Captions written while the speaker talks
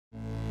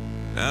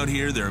Out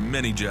here, there are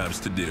many jobs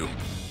to do.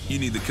 You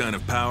need the kind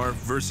of power,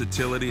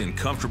 versatility, and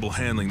comfortable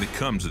handling that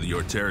comes with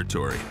your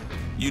territory.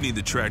 You need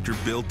the tractor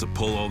built to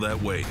pull all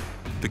that weight.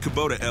 The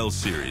Kubota L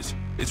Series.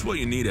 It's what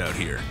you need out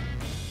here.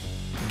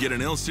 Get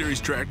an L Series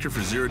tractor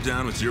for 0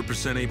 down with 0%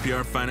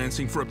 APR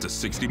financing for up to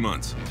 60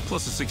 months,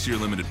 plus a 6-year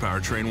limited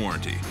powertrain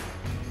warranty.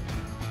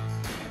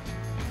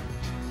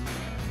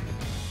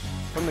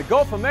 From the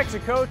Gulf of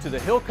Mexico to the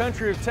hill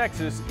country of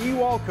Texas,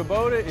 Ewald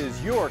Kubota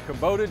is your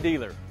Kubota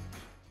dealer.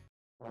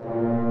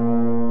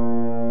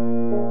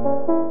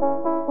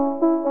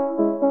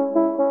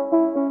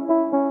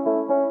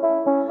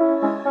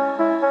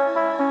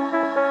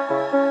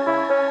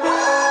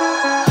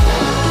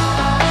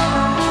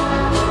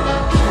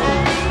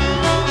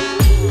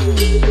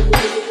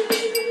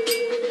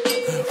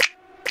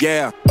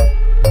 Yeah.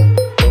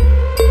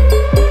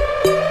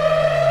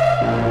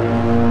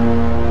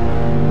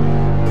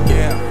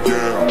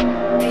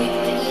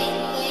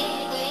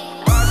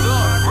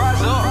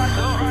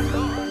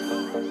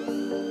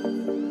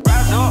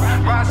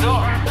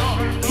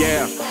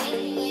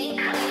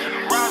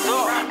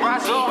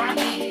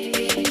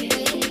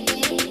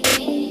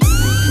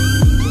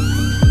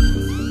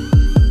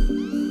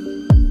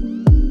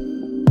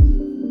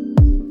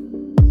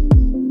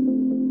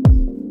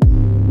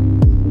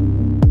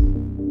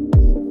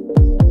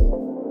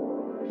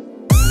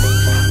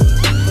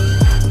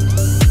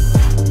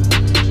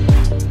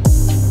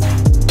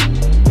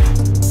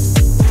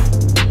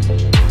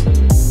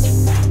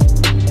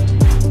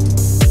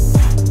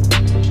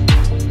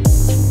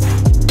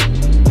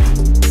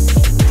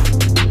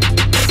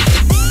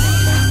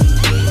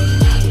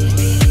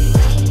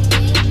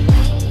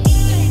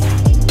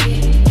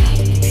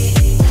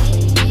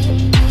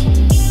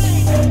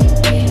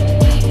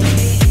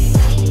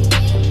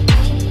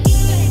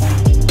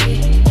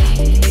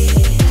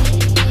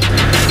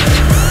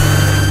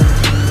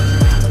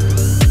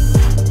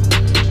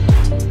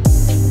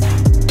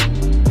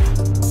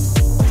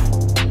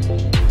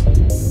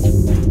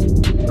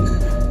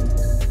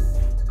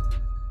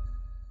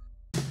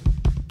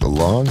 The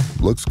lawn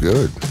looks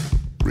good,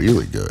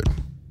 really good.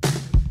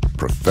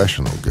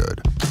 Professional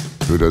good.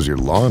 Who does your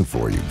lawn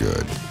for you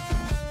good?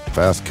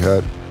 Fast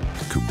cut,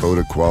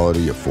 Kubota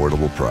quality,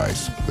 affordable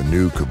price. The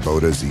new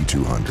Kubota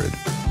Z200.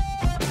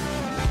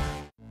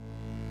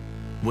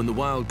 When the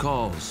wild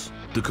calls,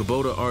 the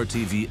Kubota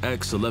RTV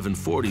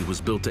X1140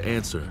 was built to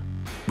answer.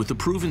 With a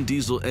proven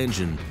diesel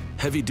engine,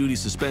 heavy-duty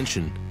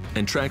suspension,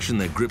 and traction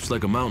that grips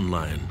like a mountain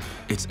lion,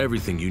 it's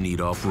everything you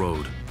need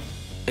off-road.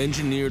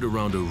 Engineered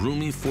around a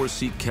roomy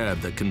 4-seat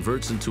cab that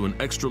converts into an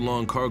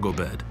extra-long cargo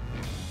bed,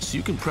 so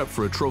you can prep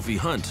for a trophy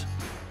hunt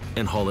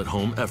and haul it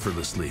home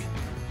effortlessly.